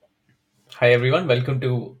Hi, everyone. Welcome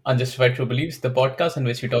to Unjustified True Beliefs, the podcast in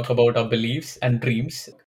which we talk about our beliefs and dreams.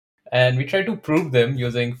 And we try to prove them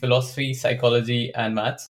using philosophy, psychology, and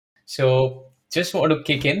maths. So, just want to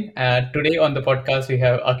kick in. Today on the podcast, we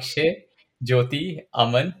have Akshay, Jyoti,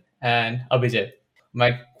 Aman, and Abhijay.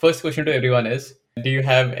 My first question to everyone is: do you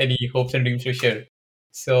have any hopes and dreams to share?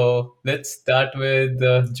 So, let's start with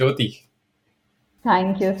Jyoti.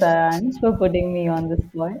 Thank you, Saransh, for putting me on the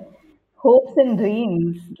spot. Hopes and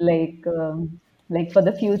dreams, like for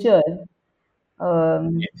the future.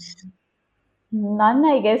 Um, None,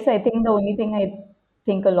 I guess. I think the only thing I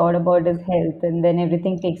think a lot about is health, and then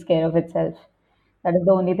everything takes care of itself. That is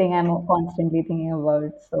the only thing I'm constantly thinking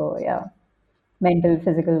about. So, yeah, mental,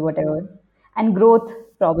 physical, whatever. And growth,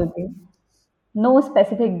 probably. No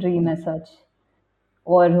specific dream as such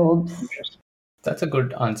or hopes. That's a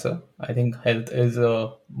good answer. I think health is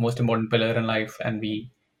a most important pillar in life, and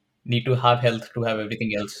we need to have health to have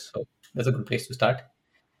everything else. So that's a good place to start.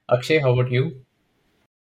 Akshay, how about you?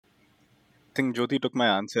 Think Jyoti took my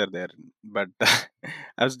answer there, but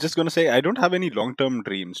I was just going to say I don't have any long-term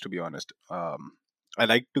dreams, to be honest. I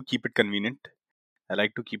like to keep it convenient. I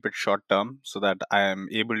like to keep it short-term so that I am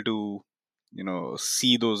able to,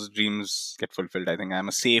 see those dreams get fulfilled. I think I'm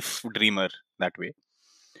a safe dreamer that way.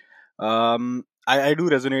 I do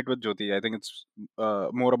resonate with Jyoti. I think it's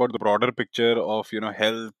more about the broader picture of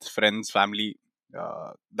health, friends, family.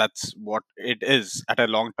 That's what it is at a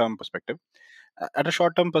long-term perspective. At a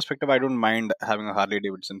short-term perspective, I don't mind having a Harley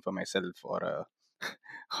Davidson for myself or a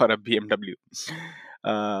or a BMW.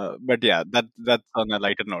 But yeah, that's on a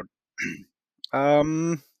lighter note.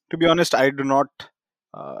 To be honest, I do not,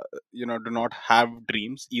 do not have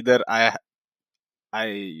dreams. Either I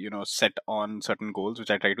set on certain goals which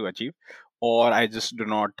I try to achieve, or I just do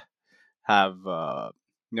not have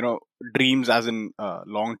you know dreams as in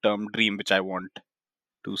long-term dream which I want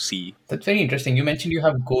to see. That's very interesting. You mentioned you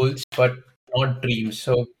have goals but not dreams.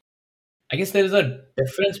 So I guess there is a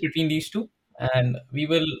difference between these two, and we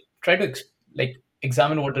will try to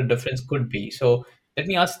examine what the difference could be. So let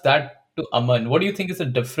me ask that to Aman. What do you think is the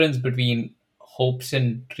difference between hopes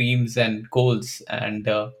and dreams and goals? And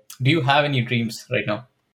do you have any dreams right now?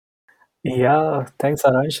 Yeah, thanks,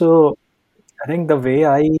 Aran. So I think the way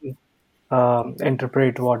I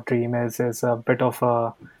interpret what dream is a bit of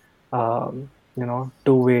a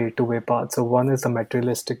two-way path. So one is a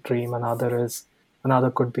materialistic dream, another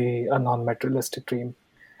could be a non-materialistic dream,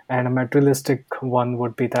 and a materialistic one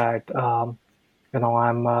would be that I'm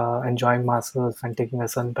enjoying myself and taking a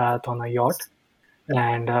sun bath on a yacht,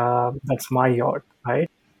 and that's my yacht,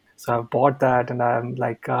 right? So I've bought that, and I'm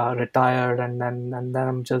like retired, and then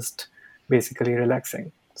I'm just basically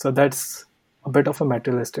relaxing. So that's a bit of a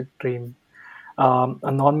materialistic dream.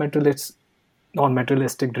 A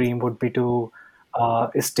non-materialistic dream would be to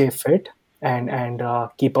stay fit and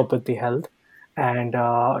keep up with the health and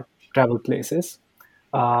travel places.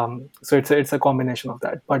 So it's a combination of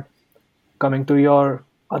that. But coming to your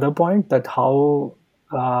other point, that how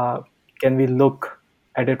uh, can we look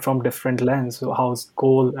at it from different lens? So how's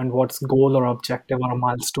goal and what's goal or objective or a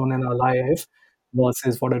milestone in our life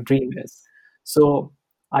versus what a dream is. So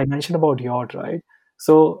I mentioned about yacht, right?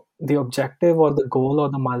 So the objective or the goal or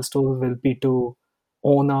the milestone will be to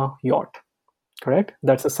own a yacht, correct?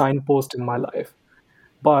 That's a signpost in my life.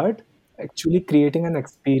 But actually creating an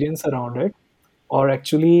experience around it, or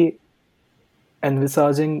actually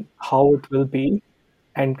envisaging how it will be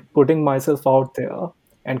and putting myself out there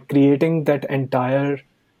and creating that entire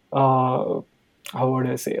uh, how would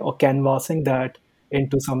I say, or canvassing that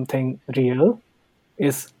into something real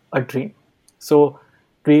is a dream. So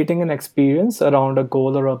creating an experience around a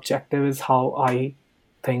goal or objective is how I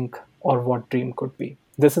think or what dream could be.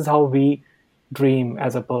 This is how we dream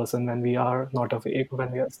as a person when we are not awake,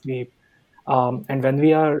 when we are asleep, and when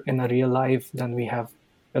we are in a real life, then we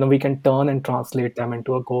can turn and translate them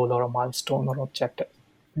into a goal or a milestone or objective.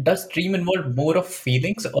 Does dream involve more of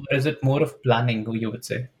feelings or is it more of planning, you would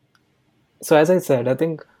say? So as I said, I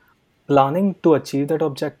think planning to achieve that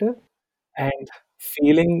objective and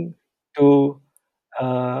feeling to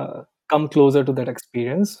come closer to that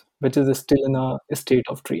experience, which is still in a state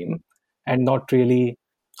of dream and not really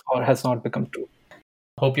or has not become true.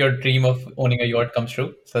 Hope your dream of owning a yacht comes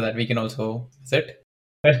true so that we can also visit.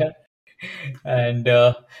 And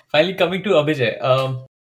finally, coming to Abhijay,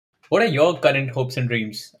 what are your current hopes and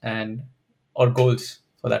dreams and or goals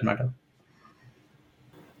for that matter?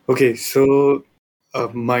 Okay, so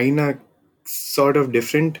mine are sort of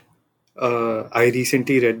different. I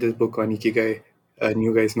recently read this book on Ikigai, and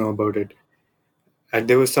you guys know about it. And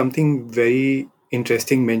there was something very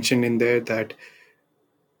interesting mentioned in there that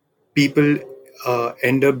people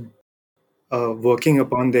end up working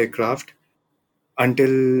upon their craft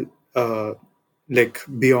until like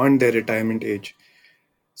beyond their retirement age.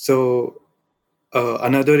 So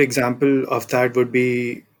another example of that would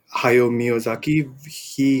be Hayao Miyazaki.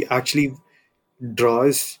 He actually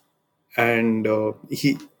draws, and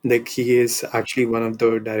he is actually one of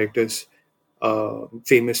the directors,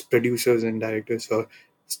 famous producers and directors for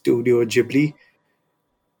Studio Ghibli.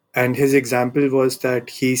 And his example was that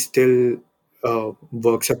he still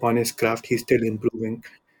works upon his craft. He's still improving.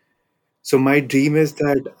 So my dream is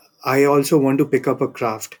that I also want to pick up a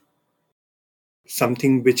craft,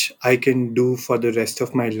 something which I can do for the rest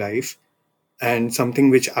of my life, and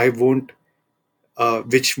something which won't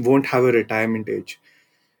have a retirement age.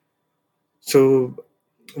 So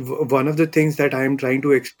one of the things that I am trying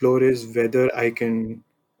to explore is whether I can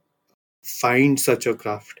find such a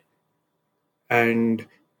craft. And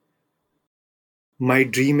my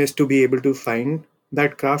dream is to be able to find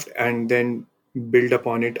that craft and then build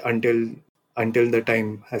upon it until the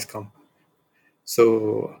time has come.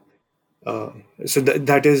 So uh,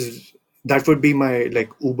 that would be my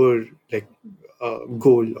like uber like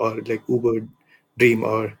goal, or like uber dream,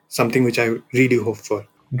 or something which I really hope for.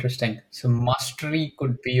 Interesting. So mastery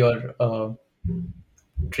could be your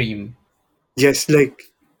dream. Yes, like,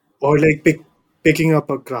 or like picking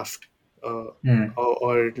up a craft, Hmm.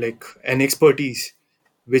 or like an expertise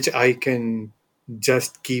which I can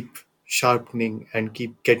just keep sharpening and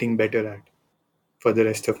keep getting better at for the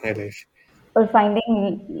rest of my life. Or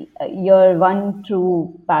finding your one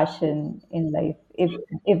true passion in life, if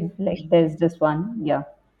like there's just one, yeah.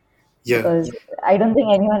 Yeah, Because I don't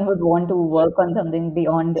think anyone would want to work on something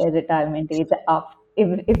beyond their retirement age if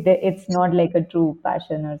it's not like a true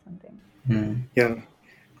passion or something. Hmm. yeah.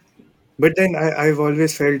 But then I've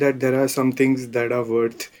always felt that there are some things that are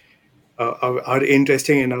are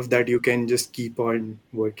interesting enough that you can just keep on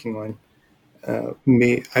working on.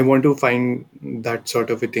 May I want to find that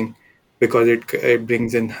sort of a thing because it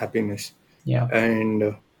brings in happiness. Yeah.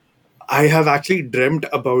 And I have actually dreamt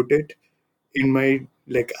about it in my,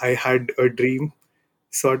 like, I had a dream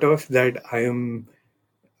sort of that I am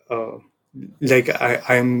uh, like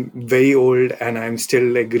I'm very old and I'm still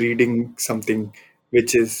like reading something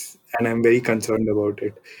which is, and I'm very concerned about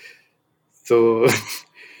it. So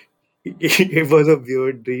it was a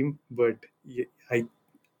weird dream, but I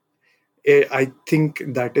I think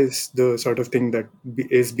that is the sort of thing that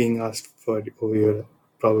is being asked for over here,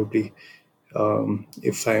 probably,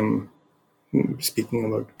 if I'm speaking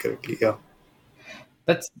about it correctly. Yeah.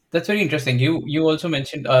 That's very interesting. You also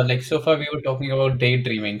mentioned like so far we were talking about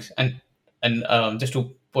daydreamings, and just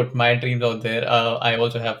to put my dreams out there, I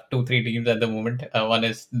also have two three dreams at the moment. One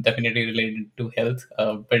is definitely related to health,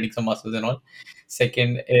 building some muscles and all.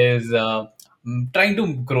 Second is trying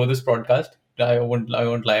to grow this podcast. I won't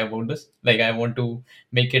lie about this. Like I want to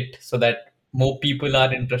make it so that more people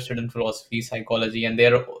are interested in philosophy, psychology, and they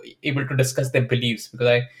are able to discuss their beliefs, because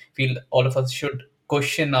I feel all of us should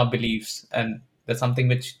question our beliefs, and that's something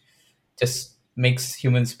which just makes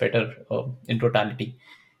humans better in totality.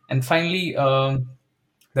 And finally,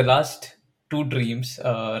 the last two dreams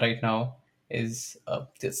right now is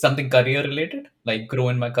just something career related, like grow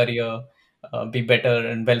in my career, be better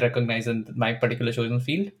and well recognized in my particular chosen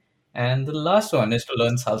field. And the last one is to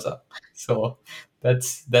learn salsa. So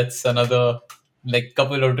that's another like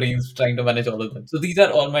couple of dreams, trying to manage all of them. So these are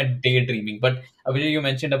all my daydreaming. But Abhijay, you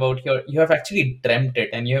mentioned about you have actually dreamt it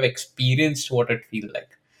and you have experienced what it feels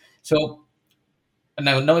like. So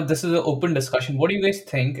now this is an open discussion. What do you guys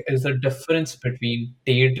think is the difference between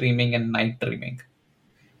daydreaming and night dreaming?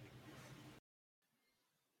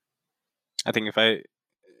 I think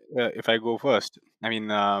if I go first, I mean,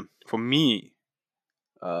 for me,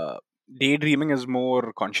 uh, daydreaming is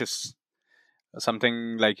more conscious.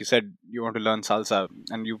 Something like you said, you want to learn salsa,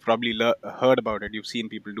 and you've probably heard about it. You've seen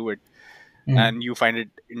people do it, Mm. and you find it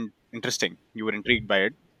interesting. You were intrigued by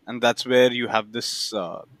it, and that's where you have this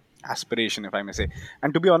aspiration, if I may say.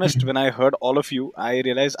 And to be honest, when I heard all of you, I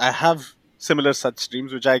realized I have similar such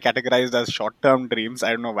dreams, which I categorized as short-term dreams.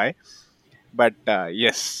 I don't know why, but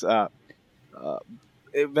yes. Uh,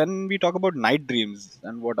 when we talk about night dreams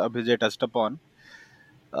and what Abhijay touched upon,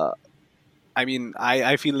 uh, I mean,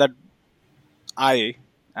 I feel that I,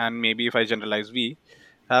 and maybe if I generalize, we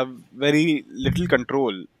have very little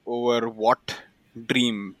control over what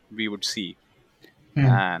dream we would see. Mm.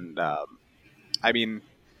 And I mean,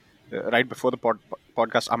 right before the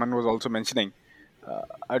podcast, Aman was also mentioning,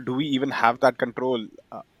 do we even have that control?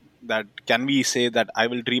 That can we say that I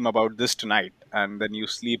will dream about this tonight, and then you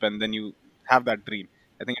sleep, and then you have that dream?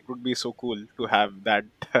 I think it would be so cool to have that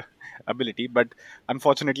ability, but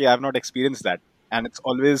unfortunately, I have not experienced that, and it's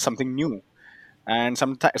always something new. And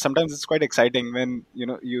sometimes it's quite exciting when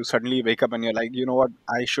you suddenly wake up and you're like, you know what,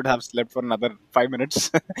 I should have slept for another 5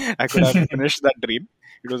 minutes. I could have finished that dream.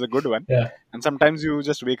 It was a good one. Yeah. And sometimes you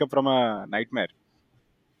just wake up from a nightmare.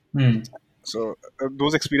 Hmm. So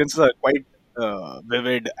those experiences are quite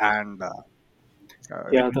vivid and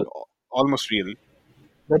Yeah, almost real.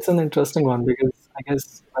 that's an interesting one because I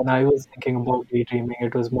guess when I was thinking about daydreaming,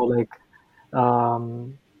 it was more like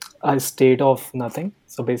um, a state of nothing.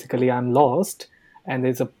 So basically, I'm lost, and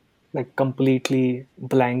there's a like completely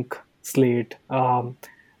blank slate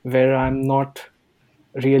where I'm not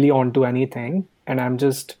really onto anything, and I'm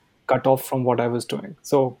just cut off from what I was doing.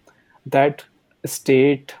 So that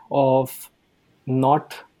state of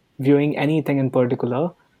not viewing anything in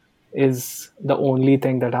particular is the only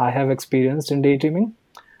thing that I have experienced in daydreaming.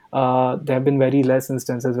 There have been very less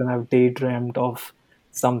instances when I've daydreamed of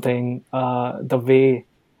something the way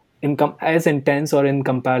as intense or in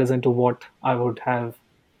comparison to what I would have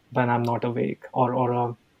when I'm not awake, or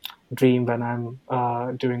a dream when I'm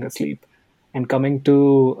during a sleep. And coming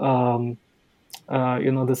to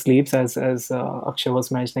the sleeps, as Akshay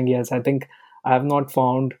was mentioning, yes, I think I have not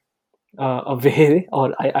found a way,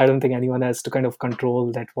 or I don't think anyone has to kind of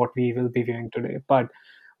control that what we will be viewing today. But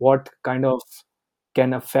what kind of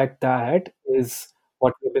can affect that is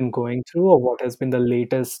what we've been going through, or what has been the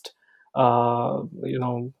latest, uh, you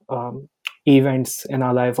know, um, events in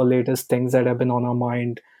our life, or latest things that have been on our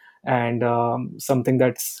mind, and something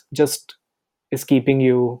that's just is keeping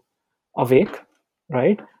you awake,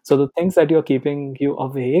 right? So the things that you're keeping you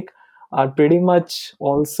awake are pretty much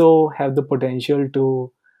also have the potential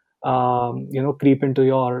to creep into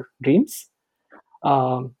your dreams,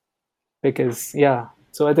 um, because yeah.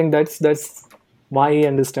 So I think that's my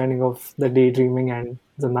understanding of the daydreaming and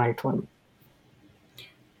the night one.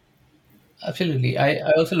 Absolutely. I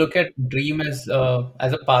also look at dream as a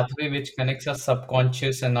pathway which connects our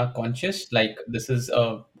subconscious and our conscious. Like this is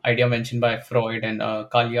a idea mentioned by Freud and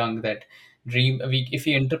Carl Jung that if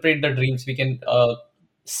we interpret the dreams, we can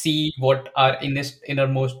see what our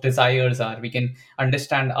innermost desires are. We can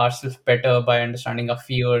understand ourselves better by understanding our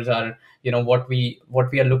fears, our what we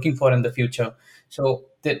are looking for in the future. So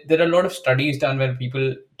there are a lot of studies done where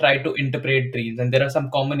people try to interpret dreams, and there are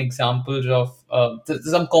some common examples of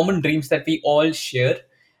some common dreams that we all share,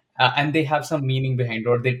 and they have some meaning behind,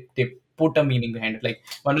 or they put a meaning behind it. Like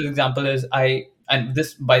one of the example is and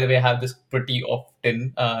this, by the way, I have this pretty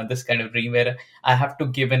often, this kind of dream where I have to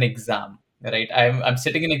give an exam. Right, I'm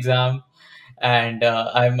sitting in exam, and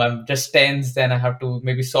I'm just tense. Then I have to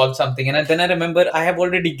maybe solve something, and then I remember I have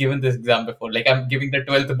already given this exam before. Like I'm giving the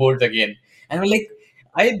 12th boards again, and I'm like,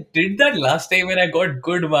 I did that last time when I got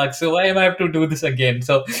good marks, so why am I have to do this again?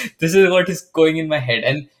 So this is what is going in my head,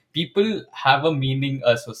 and people have a meaning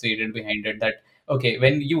associated behind it. That okay,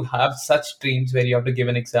 when you have such dreams where you have to give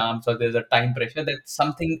an exam, so there's a time pressure, that's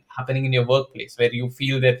something happening in your workplace where you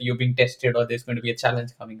feel that you're being tested or there's going to be a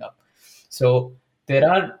challenge coming up. So there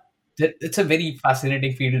are it's a very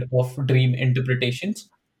fascinating field of dream interpretations.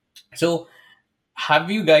 So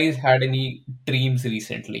have you guys had any dreams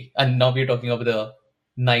recently? And now we're talking about the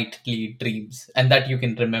nightly dreams and that you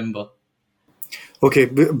can remember. Okay,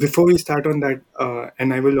 before we start on that,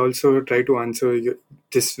 and I will also try to answer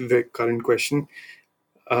this current question.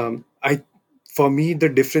 I, for me, the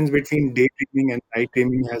difference between daydreaming and night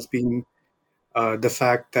dreaming has been the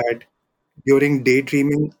fact that during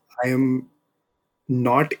daydreaming, I am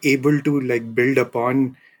not able to like build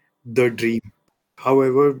upon the dream.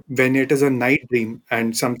 However, when it is a night dream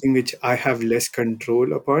and something which I have less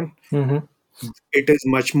control upon, Hmm. it is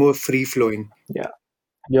much more free flowing. Yeah,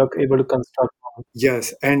 you're able to construct.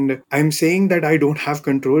 Yes, and I'm saying that I don't have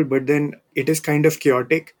control, but then it is kind of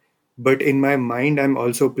chaotic. But in my mind, I'm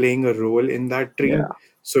also playing a role in that Yeah, dream.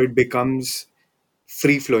 So it becomes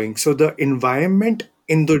free flowing. So the environment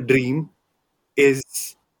in the dream is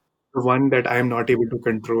the one that I am not able to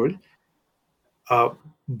control.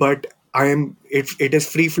 But it is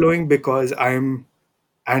free flowing because and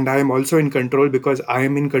I am also in control because I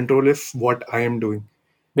am in control of what I am doing.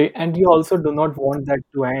 and you also do not want that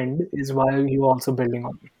to end, is why you also building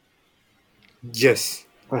on it, Yes,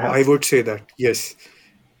 I perhaps. would say that. Yes.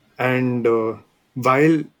 And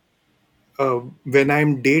while when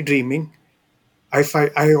I'm daydreaming,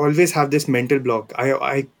 I always have this mental block.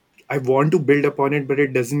 I want to build upon it, but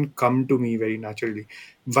it doesn't come to me very naturally.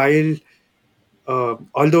 While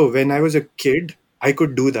although when I was a kid, I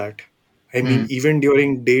could do that. I mean, Hmm. even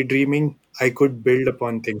during daydreaming, I could build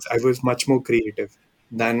upon things. I was much more creative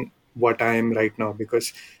than what I am right now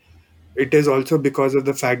because it is also because of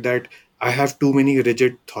the fact that I have too many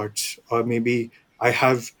rigid thoughts, or maybe I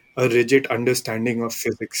have a rigid understanding of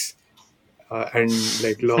physics. and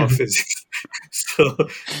like law of physics. So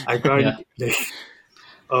I Yeah. can't like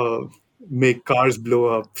uh, make cars blow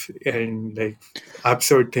up and like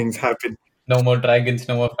absurd things happen. No more dragons,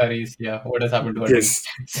 no more fairies. Yeah. What has happened to our dreams?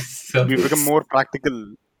 Yes, So, We've become yes, more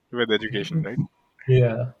practical with education, right?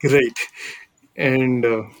 yeah. right. And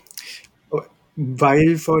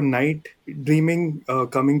while for night dreaming,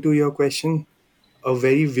 coming to your question, a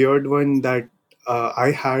very weird one that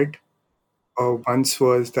I had once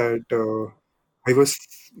was that I was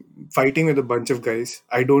fighting with a bunch of guys.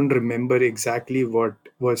 I don't remember exactly what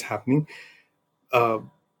was happening, uh,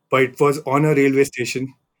 but it was on a railway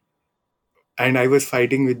station, and I was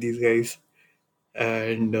fighting with these guys,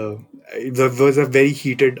 and there was a very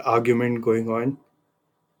heated argument going on,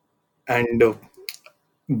 and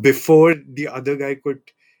before the other guy could,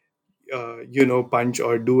 punch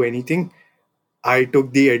or do anything, I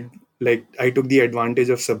took the I took the advantage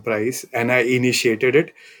of surprise and I initiated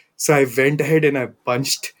it. So I went ahead and I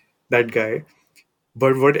punched that guy.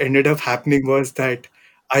 But what ended up happening was that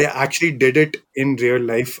I actually did it in real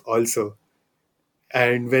life also.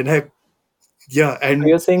 And when I yeah, So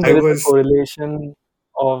you're and saying I there is a was correlation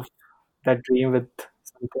of that dream with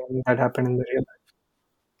something that happened in the real life.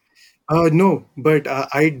 no, but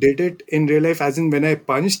I did it in real life as in when I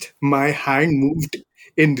punched, my hand moved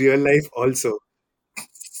in real life also.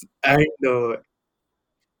 And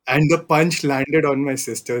the punch landed on my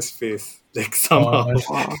sister's face like somehow. Oh,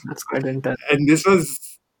 Wow, that's quite intense. And this was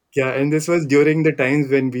and this was during the times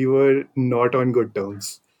when we were not on good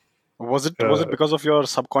terms. Was it uh, because of your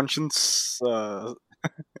subconscious that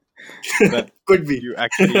could be. you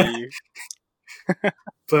actually?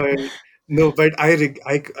 But no, but I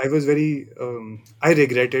was very I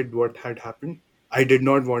regretted what had happened. I did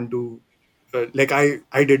not want to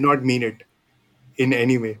I did not mean it in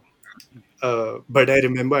any way. But I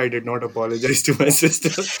remember I did not apologize to my sister.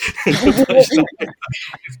 And I punched her.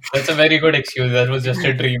 that's a very good excuse. That was just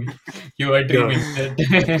a dream. You were Yeah, dreaming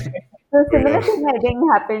that. So similar yeah. thing I think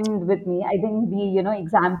happened with me. I think the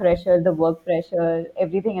exam pressure, the work pressure,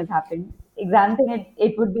 everything has happened. Exam thing,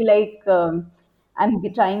 it would be like I'm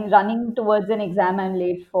running towards an exam I'm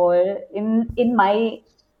late for in my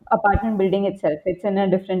apartment building itself. It's in a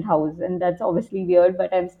different house, and that's obviously weird.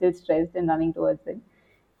 But I'm still stressed and running towards it.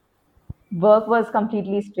 Work was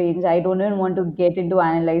completely strange. I don't even want to get into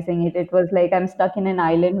analyzing it. It was like I'm stuck in an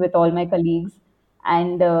island with all my colleagues,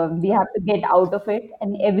 and we have to get out of it.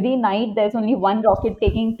 And every night, there's only one rocket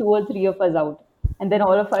taking two or three of us out, and then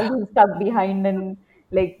all of us are stuck behind, and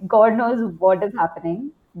like God knows what is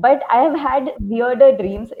happening. But I have had weirder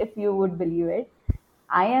dreams, if you would believe it.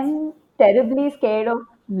 I am terribly scared of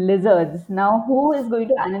lizards. Now, who is going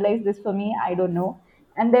to analyze this for me? I don't know.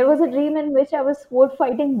 And there was a dream in which I was sword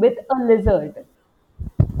fighting with a lizard.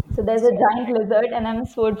 So there's a giant lizard, and I'm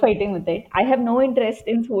sword fighting with it. I have no interest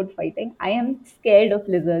in sword fighting. I am scared of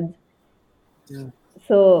lizards. Yeah.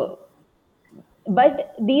 So,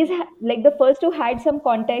 but like the first two had some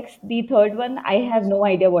context. The third one, I have no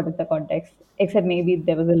idea what is the context, except maybe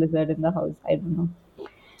there was a lizard in the house. I don't know.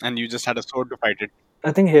 And you just had a sword to fight it.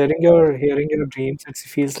 I think hearing your dreams, it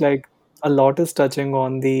feels like a lot is touching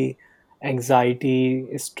on the anxiety,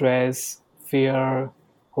 stress, fear,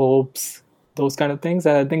 hopes, those kind of things.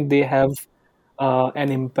 And I think they have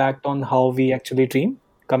an impact on how we actually dream.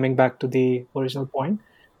 Coming back to the original point,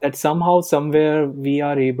 that somehow, somewhere, we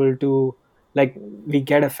are able to, like, we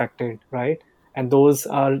get affected, right? And those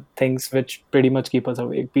are things which pretty much keep us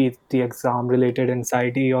awake, be it the exam related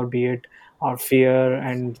anxiety or be it our fear.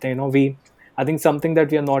 And, we I think something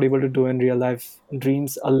that we are not able to do in real life,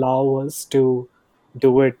 dreams allow us to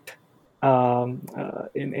do it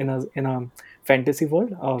in a fantasy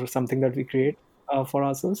world or something that we create for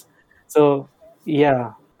ourselves. So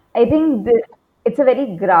yeah, I think it's a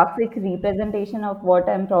very graphic representation of what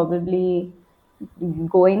I'm probably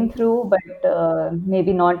going through, but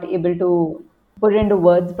maybe not able to put into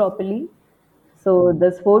words properly. So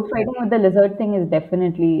the sport fighting with the lizard thing is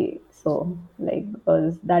definitely so, like,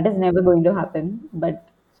 because that is never going to happen. But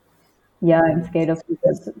yeah, I'm scared of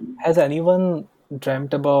lizards. has anyone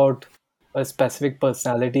dreamt about a specific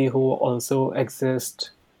personality who also exists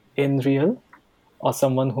in real, or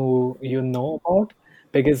someone who you know about?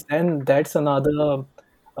 Because then that's another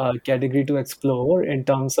category to explore in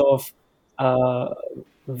terms of uh,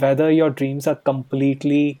 whether your dreams are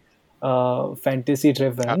completely fantasy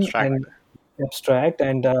driven Abstract. and abstract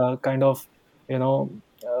and kind of,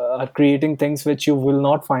 are creating things which you will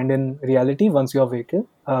not find in reality once you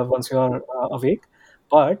are awake,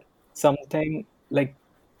 but something like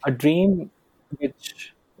a dream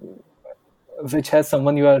which which has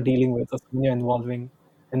someone you are dealing with or someone you're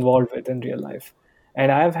involved with in real life.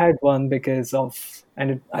 And I've had one because of,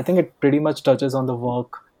 and I think it pretty much touches on the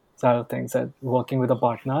work side of things, that working with a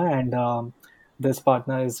partner, and this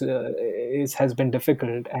partner is has been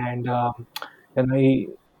difficult, and you know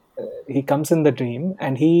he comes in the dream,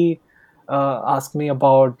 and he asked me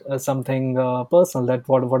about something personal, that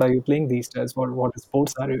what are you playing these days, what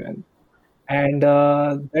sports are you in, and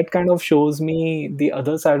that kind of shows me the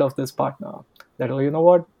other side of this partner, that, oh, you know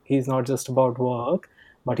what, he's not just about work,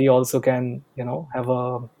 but he also can,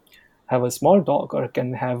 have a small talk, or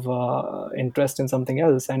can have interest in something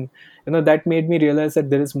else. And that made me realize that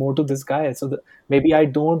there is more to this guy. So maybe I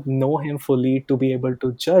don't know him fully to be able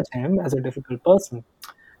to judge him as a difficult person.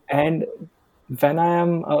 And when I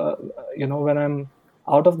am when I'm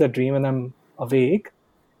out of the dream and I'm awake,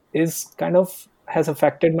 is kind of has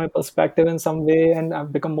affected my perspective in some way, and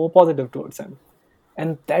I've become more positive towards him.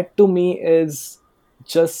 And that to me is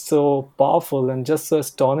just so powerful and just so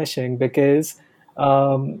astonishing, because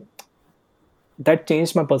um, that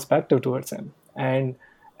changed my perspective towards him. And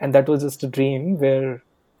that was just a dream where,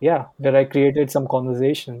 yeah, where I created some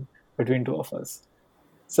conversation between two of us.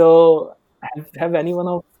 So have any one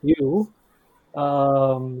of you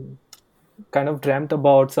um, kind of dreamt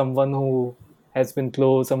about someone who has been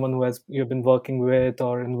close, someone who has you've been working with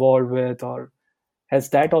or involved with, or has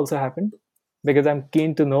that also happened? Because I'm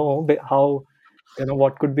keen to know how,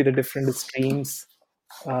 what could be the different streams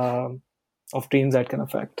um, of dreams that can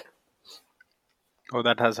affect. Oh,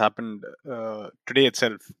 that has happened today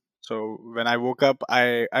itself. So when I woke up,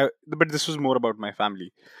 but this was more about my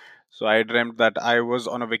family. So I dreamt that I was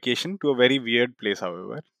on a vacation to a very weird place,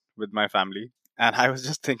 however, with my family. And I was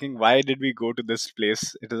just thinking, why did we go to this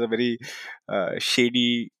place? It is a very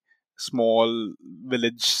shady, small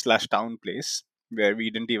village slash town place where we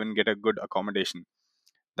didn't even get a good accommodation.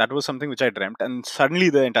 That was something which I dreamt, and suddenly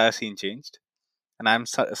the entire scene changed, and I'm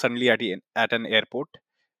suddenly at an airport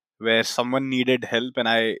where someone needed help, and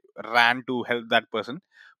I ran to help that person.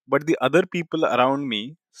 But the other people around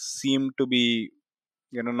me seemed to be,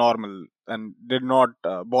 normal, and did not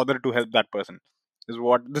bother to help that person.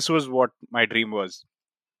 This was what my dream was.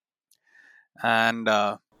 And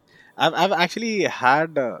I've actually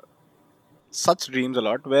had such dreams a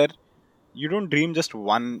lot, where you don't dream just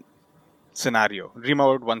one dream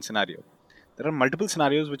about one scenario. There are multiple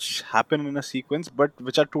scenarios which happen in a sequence, but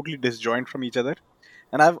which are totally disjoint from each other.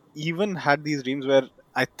 And I've even had these dreams where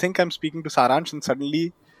I think I'm speaking to Saransh, and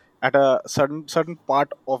suddenly at a certain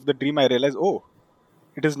part of the dream I realize, oh,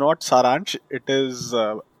 it is not Saransh, it is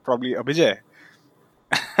probably Abhijay.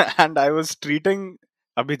 And I was treating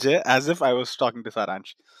Abhijay as if I was talking to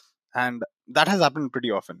Saransh. And that has happened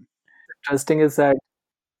pretty often. Interesting is that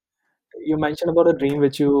you mentioned about a dream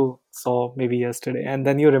which you saw maybe yesterday, and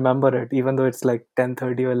then you remember it, even though it's like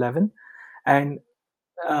 10:30 or 11. And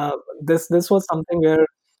this was something where,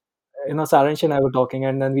 Saransh and I were talking,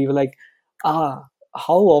 and then we were like, ah,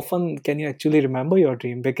 how often can you actually remember your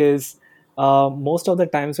dream? Because most of the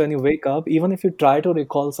times when you wake up, even if you try to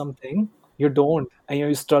recall something, you don't, and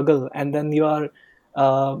you struggle, and then you are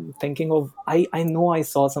thinking of, I know I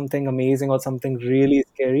saw something amazing or something really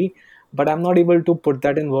scary, but I'm not able to put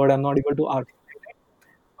that in word. I'm not able to articulate it.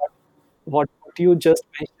 But what you just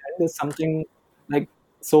mentioned is something like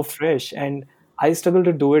so fresh, and I struggle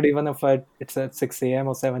to do it even if it's at 6 a.m.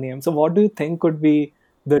 or 7 a.m. So what do you think could be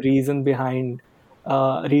the reason behind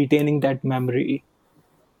retaining that memory?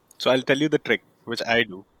 So I'll tell you the trick, which I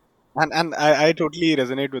do. And I totally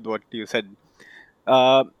resonate with what you said.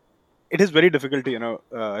 Uh, it is very difficult to,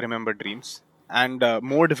 remember dreams, and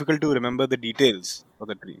more difficult to remember the details of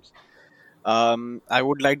the dreams. I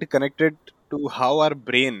would like to connect it to how our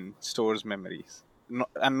brain stores memories,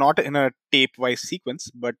 and not in a tape wise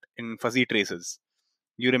sequence, but in fuzzy traces.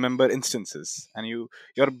 You remember instances, and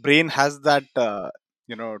your brain has that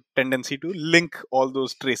tendency to link all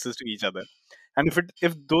those traces to each other. And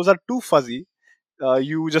if those are too fuzzy,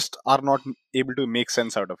 you just are not able to make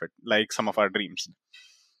sense out of it, like some of our dreams.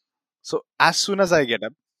 So as soon as I get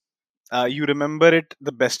up, you remember it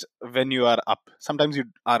the best when you are up. Sometimes you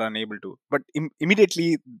are unable to, but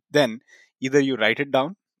immediately then, either you write it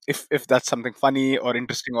down, if that's something funny or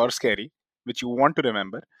interesting or scary which you want to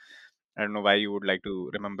remember. I don't know why you would like to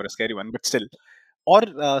remember a scary one, but still. Or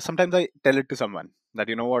sometimes I tell it to someone that,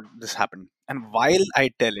 you know what, this happened, and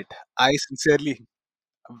I sincerely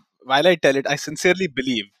while I tell it, I sincerely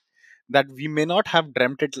believe that we may not have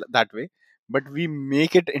dreamt it that way, but we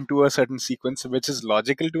make it into a certain sequence which is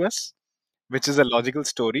logical to us, which is a logical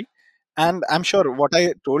story. And I'm sure what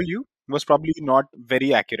I told you was probably not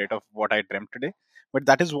very accurate of what I dreamt today, but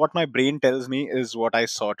that is what my brain tells me is what I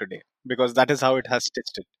saw today, because that is how it has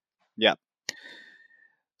stitched it. Yeah.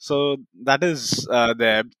 So that is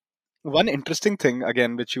there. One interesting thing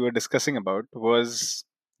again, which you were discussing about, was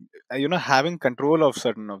having control of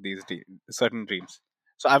certain dreams.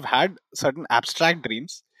 So I've had certain abstract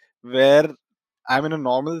dreams where I'm in a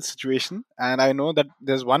normal situation and I know that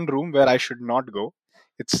there's one room where I should not go.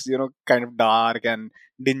 It's kind of dark and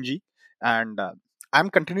dingy, and I'm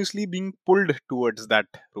continuously being pulled towards that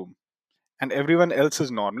room, and everyone else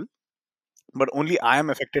is normal, but only I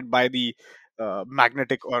am affected by the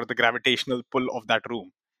magnetic or the gravitational pull of that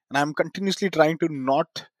room, and I'm continuously trying to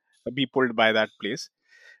not be pulled by that place.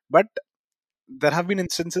 But there have been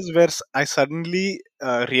instances where I suddenly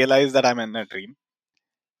realize that I'm in a dream,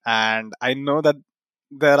 and I know that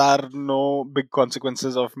there are no big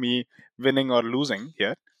consequences of me winning or losing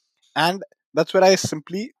here, and that's where I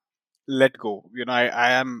simply let go.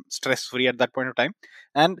 I am stress free at that point of time,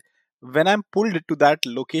 and when I'm pulled to that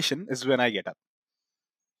location is when I get up.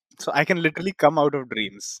 So I can literally come out of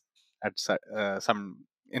dreams at some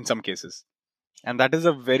in some cases, and that is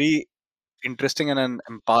a very interesting and an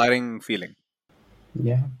empowering feeling.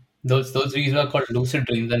 Yeah. Those dreams are called lucid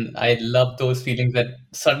dreams, and I love those feelings that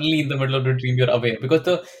suddenly in the middle of the dream you're aware, because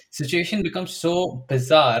the situation becomes so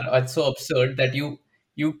bizarre or so absurd that you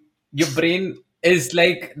your brain is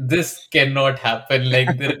like, this cannot happen.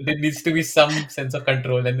 Like there needs to be some sense of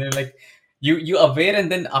control, and then like you aware,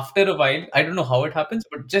 and then after a while, I don't know how it happens,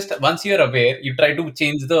 but just once you're aware, you try to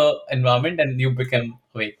change the environment and you become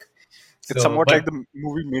awake. It's So, somewhat like but the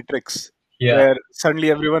movie Matrix, yeah, where suddenly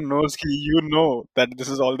everyone knows that this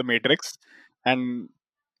is all the Matrix, and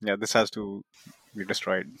yeah, this has to be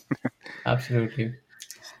destroyed. absolutely.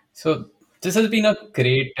 So this has been a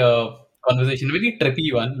great conversation, very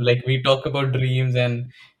trippy one. Like we talk about dreams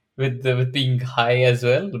and with being high as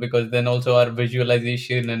well, because then also our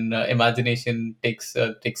visualization and imagination takes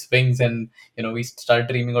wings, and we start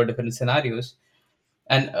dreaming of different scenarios.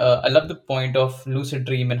 And I love the point of lucid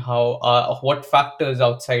dream and how what factors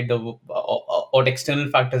outside what external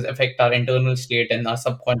factors affect our internal state and our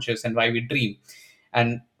subconscious and why we dream.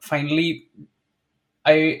 And finally,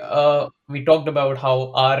 I we talked about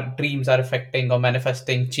how our dreams are affecting or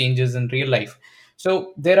manifesting changes in real life.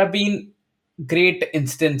 So there have been great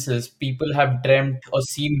instances. People have dreamt or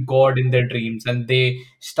seen God in their dreams, and they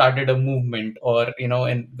started a movement. Or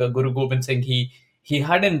in the Guru Gobind Singh, he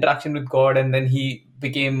had an interaction with God, and then he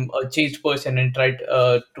became a changed person and tried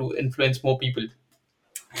to influence more people.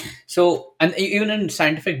 So, and even in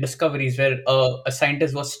scientific discoveries, where a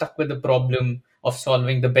scientist was stuck with the problem of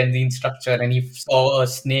solving the benzene structure, and he saw a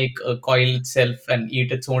snake coil itself and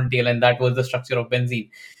eat its own tail, and that was the structure of benzene.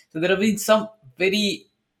 So, there have been some very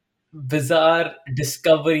bizarre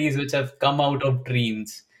discoveries which have come out of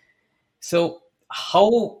dreams. So,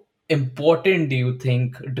 how important do you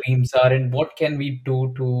think dreams are, and what can we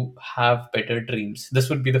do to have better dreams? This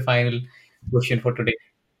would be the final question for today.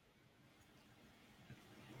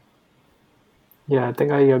 Yeah, I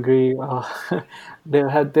think I agree. There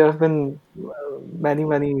have been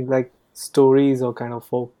many like stories or kind of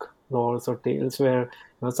folk lores or tales where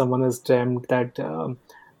someone has dreamt that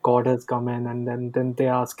God has come in, and then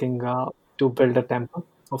they're asking to build a temple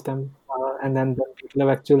of them, and then people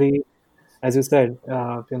have actually, as you said,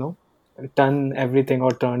 done everything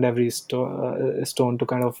or turned every stone to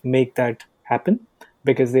kind of make that happen,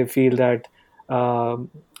 because they feel that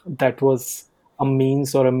that was a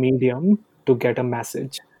means or a medium to get a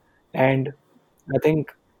message. And I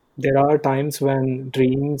think there are times when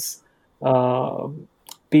dreams, uh,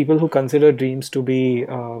 people who consider dreams to be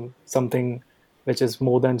something which is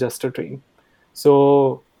more than just a dream.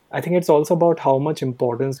 So I think it's also about how much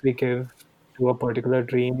importance we give to a particular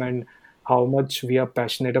dream and how much we are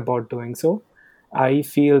passionate about doing so. I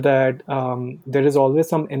feel that there is always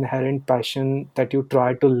some inherent passion that you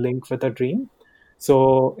try to link with a dream.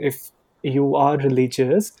 So if you are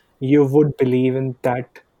religious, you would believe in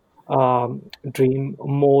that dream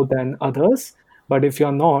more than others. But if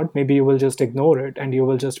you're not, maybe you will just ignore it and you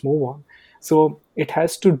will just move on. So it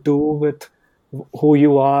has to do with who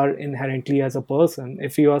you are inherently as a person.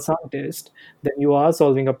 If you are a scientist, then you are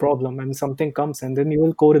solving a problem and something comes and then you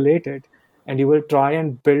will correlate it and you will try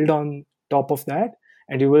and build on top of that,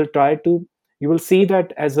 and you will see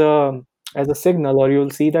that as a signal, or you will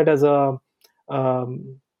see that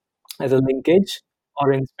um, as a linkage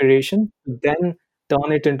or inspiration, then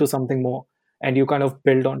turn it into something more, and you kind of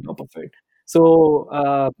build on top of it.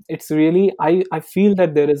 So it's really, I feel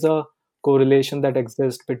that there is a correlation that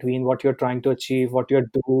exists between what you're trying to achieve, what you're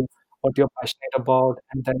doing, what you're passionate about,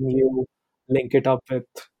 and then you link it up with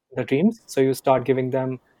the dreams. So you start giving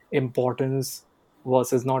them importance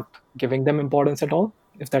versus not giving them importance at all,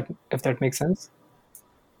 if that makes sense.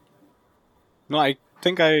 No, I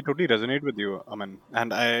think I totally resonate with you, Aman.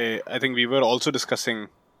 And I think we were also discussing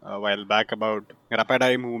a while back about rapid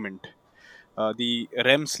eye movement, the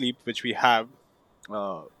REM sleep which we have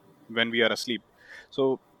uh, when we are asleep.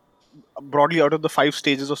 So, broadly, out of the 5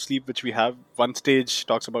 stages of sleep which we have, one stage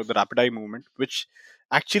talks about the rapid eye movement, which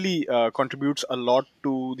actually contributes a lot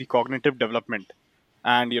to the cognitive development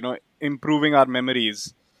and improving our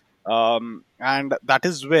memories. And that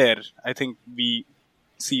is where I think we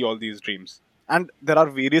see all these dreams. And there are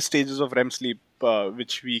various stages of REM sleep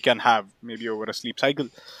which we can have maybe over a sleep cycle,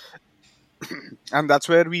 and that's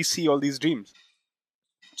where we see all these dreams.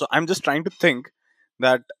 So I'm just trying to think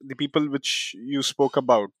that the people which you spoke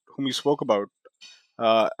about, whom you spoke about,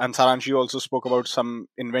 and Saransh, you also spoke about some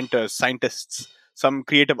inventors, scientists, some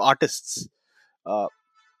creative artists. Uh,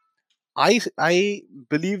 I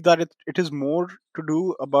believe that it is more to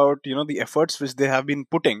do about the efforts which they have been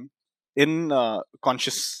putting in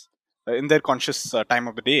conscious in their conscious time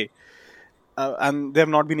of the day, and they have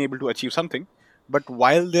not been able to achieve something. But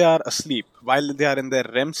while they are asleep, while they are in their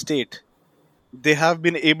REM state, they have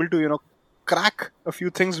been able to crack a few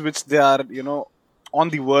things which they are on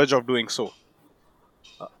the verge of doing so.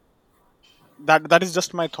 Uh, that is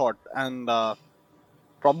just my thought, and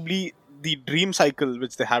probably the dream cycle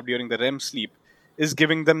which they have during the REM sleep is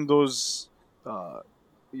giving them those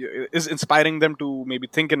is inspiring them to maybe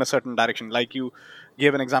think in a certain direction. Like you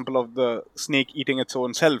gave an example of the snake eating its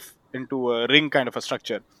own self into a ring kind of a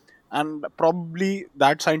structure, and probably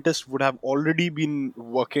that scientist would have already been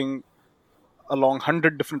working along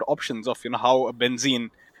 100 different options of how uh, a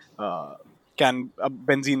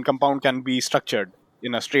benzene compound can be structured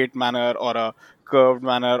in a straight manner or a curved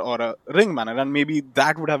manner or a ring manner, and maybe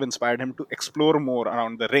that would have inspired him to explore more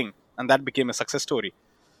around the ring, and that became a success story.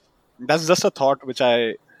 That's just a thought which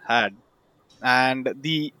I had. And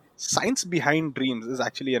the science behind dreams is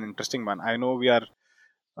actually an interesting one. I know we are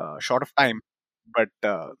short of time, but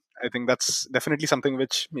I think that's definitely something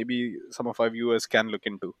which maybe some of our viewers can look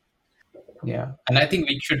into. Yeah, and I think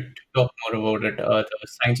we should talk more about it, the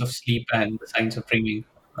science of sleep and the science of dreaming,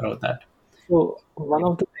 about that. So one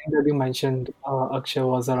of the things that you mentioned, Akshay,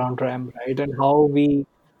 was around RAM, right? And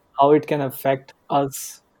how it can affect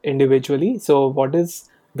us individually. So what is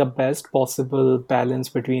the best possible balance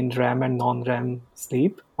between RAM and non-RAM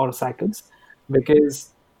sleep or cycles?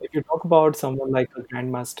 Because if you talk about someone like a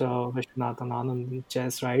Grandmaster Vishwanathan Anand in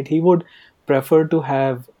chess, right? He would prefer to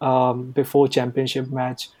have before championship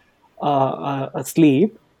match a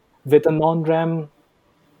sleep with a non-RAM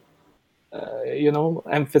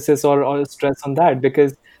emphasis or stress on that,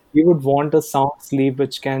 because he would want a sound sleep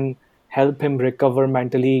which can help him recover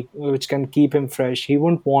mentally, which can keep him fresh. He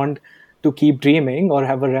wouldn't want to keep dreaming or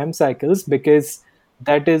have a REM cycles, because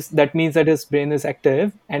that means that his brain is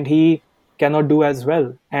active and he cannot do as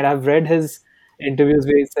well. And I've read his interviews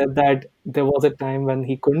where he said that there was a time when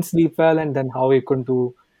he couldn't sleep well, and then how he couldn't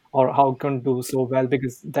do, or how he couldn't do so well,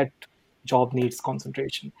 because that job needs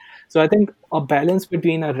concentration. So I think a balance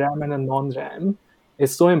between a RAM and a non-RAM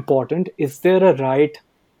is so important. Is there a right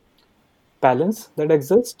balance that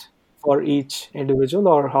exists for each individual,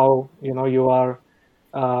 or how you are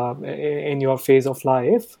in your phase of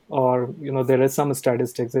life, or there is some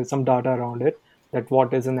statistics, there's some data around it, that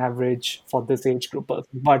what is an average for this age group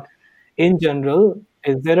person. But in general,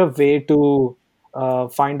 is there a way to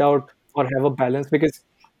find out or have a balance? Because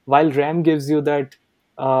while RAM gives you that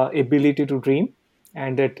ability to dream,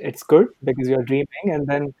 and it's good because you're dreaming, and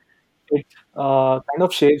then it kind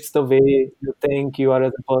of shapes the way you think you are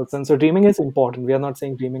as a person. So dreaming is important. We are not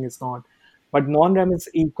saying dreaming is not, but non-REM is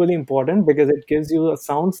equally important because it gives you a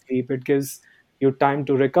sound sleep. It gives you time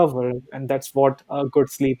to recover, and that's what a good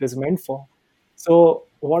sleep is meant for. So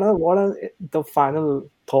what are the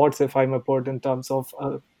final thoughts, if I may put, in terms of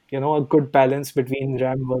a good balance between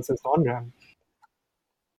RAM versus non-RAM?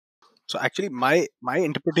 So actually, my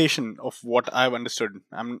interpretation of what I've understood,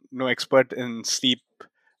 I'm no expert in sleep,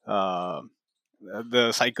 uh,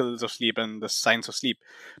 the cycles of sleep and the science of sleep,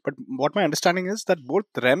 but what my understanding is that both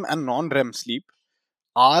REM and non-REM sleep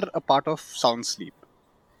are a part of sound sleep.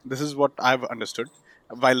 This is what I've understood.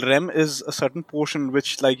 While REM is a certain portion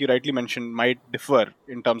which, like you rightly mentioned, might differ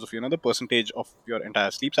in terms of the percentage of your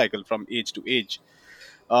entire sleep cycle from age to age.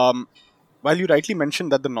 Um, while you rightly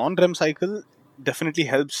mentioned that the non-REM cycle definitely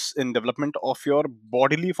helps in development of your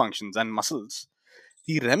bodily functions and muscles,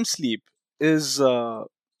 the REM sleep is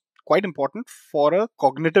quite important for a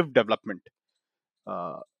cognitive development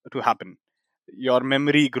uh, to happen, your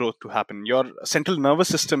memory growth to happen, your central nervous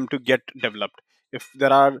system to get developed. If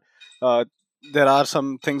there are there are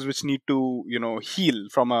some things which need to, heal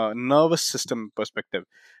from a nervous system perspective.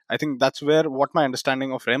 I think that's where what my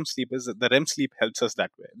understanding of REM sleep is, that the REM sleep helps us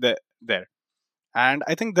that way there. And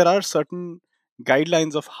I think there are certain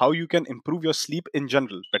guidelines of how you can improve your sleep in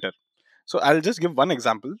general better. So I'll just give one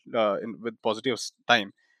example, with positive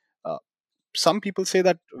time. uh, some people say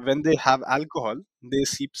that when they have alcohol, they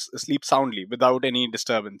sleep soundly without any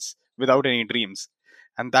disturbance, without any dreams.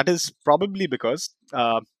 And that is probably because,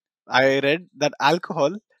 I read that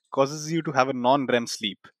alcohol causes you to have a non-REM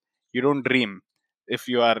sleep. You don't dream if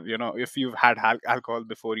you are, if you've had alcohol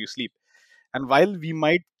before you sleep. And while we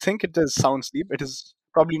might think it is sound sleep, it is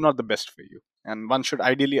probably not the best for you. And one should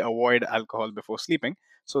ideally avoid alcohol before sleeping,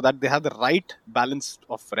 so that they have the right balance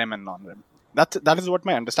of REM and non-REM. That is what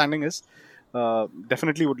my understanding is.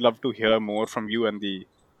 Definitely would love to hear more from you and the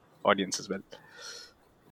audience as well.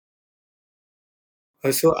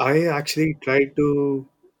 So I actually tried to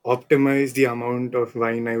optimize the amount of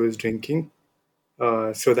wine I was drinking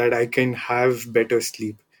so that I can have better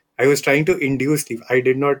sleep. I was trying to induce sleep. I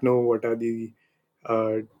did not know what are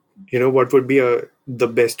uh, what would be the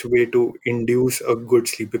best way to induce a good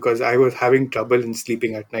sleep, because I was having trouble in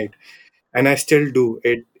sleeping at night, and I still do.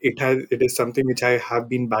 It is something which I have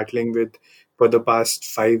been battling with for the past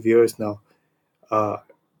 5 years now. Uh,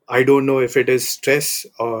 I don't know if it is stress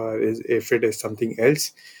or if it is something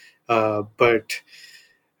else, but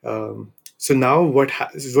so now what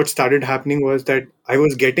started happening was that I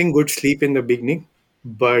was getting good sleep in the beginning,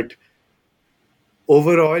 but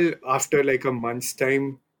overall, after like a month's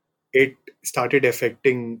time, it started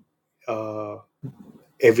affecting uh,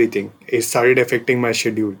 everything. It started affecting my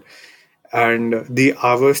schedule, and the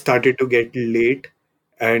hours started to get late,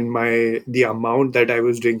 and the amount that I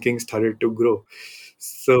was drinking started to grow.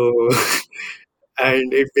 So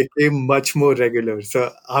and it became much more regular.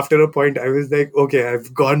 So after a point, I was like, okay,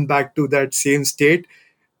 I've gone back to that same state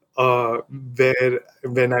uh, where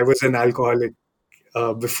when I was an alcoholic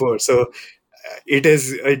before. So it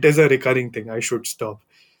is a recurring thing. I should stop.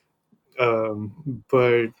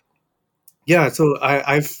 But yeah, so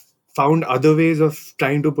I've found other ways of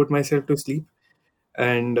trying to put myself to sleep,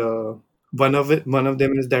 and one of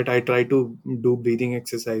them is that I try to do breathing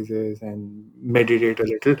exercises and meditate a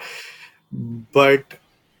little. But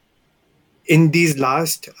in these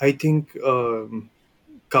last, I think,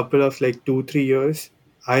 couple of like 2 3 years,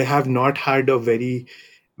 I have not had a very,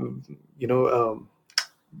 you know,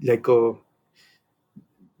 like a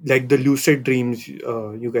like the lucid dreams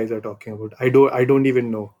you guys are talking about. I don't even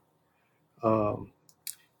know um,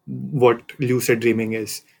 what lucid dreaming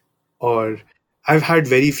is, or I've had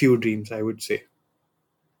very few dreams, I would say.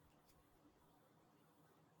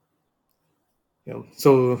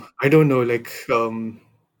 So I don't know, like,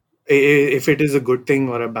 if it is a good thing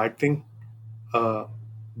or a bad thing. Uh,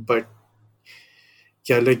 but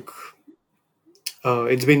yeah, like,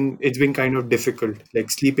 it's been kind of difficult, like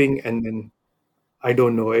sleeping, and then I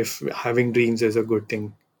don't know if having dreams is a good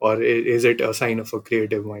thing, or is it a sign of a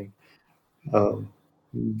creative mind.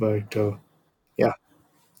 But yeah,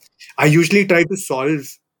 I usually try to solve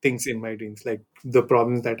things in my dreams, like the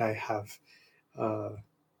problems that I have. Uh,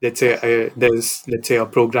 let's say a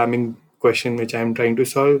programming question which I'm trying to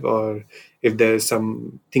solve, or if there's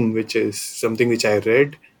something which I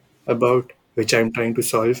read about which I'm trying to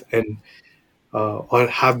solve, and or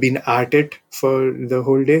have been at it for the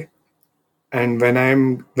whole day. And when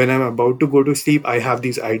I'm about to go to sleep, I have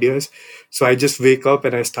these ideas, so I just wake up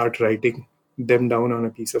and I start writing them down on a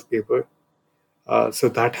piece of paper. So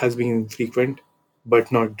that has been frequent,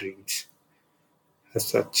 but not dreams as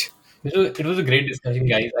such. It was a great discussion,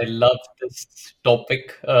 guys. I love this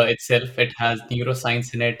topic itself. It has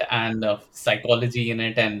neuroscience in it and psychology in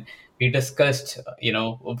it, and we discussed,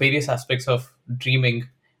 various aspects of dreaming,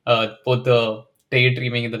 both the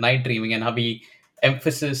daydreaming and the night dreaming, and how we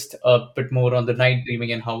emphasized a bit more on the night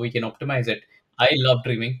dreaming and how we can optimize it. I love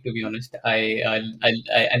dreaming, to be honest.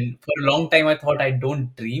 And for a long time I thought I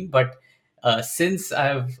don't dream, but since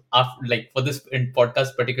I've after, like for this in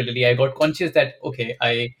podcast particularly, I got conscious that okay,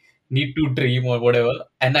 I need to dream or whatever.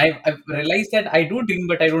 And I've realized that I do dream,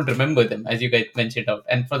 but I don't remember them, as you guys mentioned out.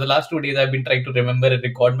 And for the last 2 days, I've been trying to remember and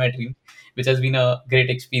record my dream, which has been a great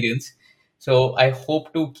experience. So I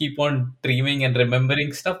hope to keep on dreaming and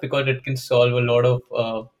remembering stuff because it can solve a lot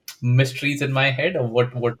of mysteries in my head of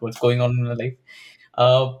what's going on in my life.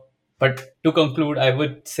 Uh, but to conclude, I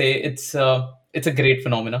would say it's a great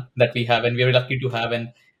phenomena that we have, and we are lucky to have.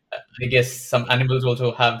 And I guess some animals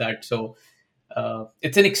also have that. So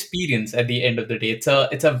it's an experience at the end of the day. It's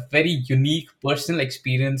a very unique personal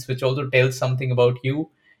experience, which also tells something about you.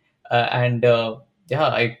 And yeah,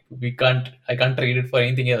 I can't trade it for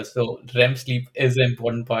anything else. So REM sleep is an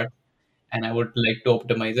important part, and I would like to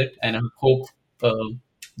optimize it. And I hope,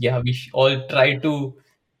 yeah, we all try to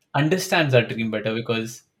understand that dream better,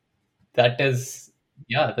 because that is,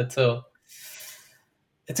 yeah, it's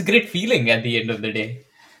a great feeling at the end of the day.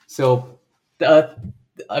 So, uh,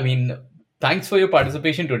 I mean, thanks for your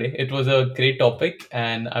participation today. It was a great topic,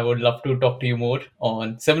 and I would love to talk to you more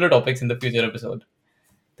on similar topics in the future episode.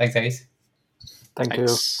 Thanks, guys. Thank you.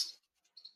 Thanks.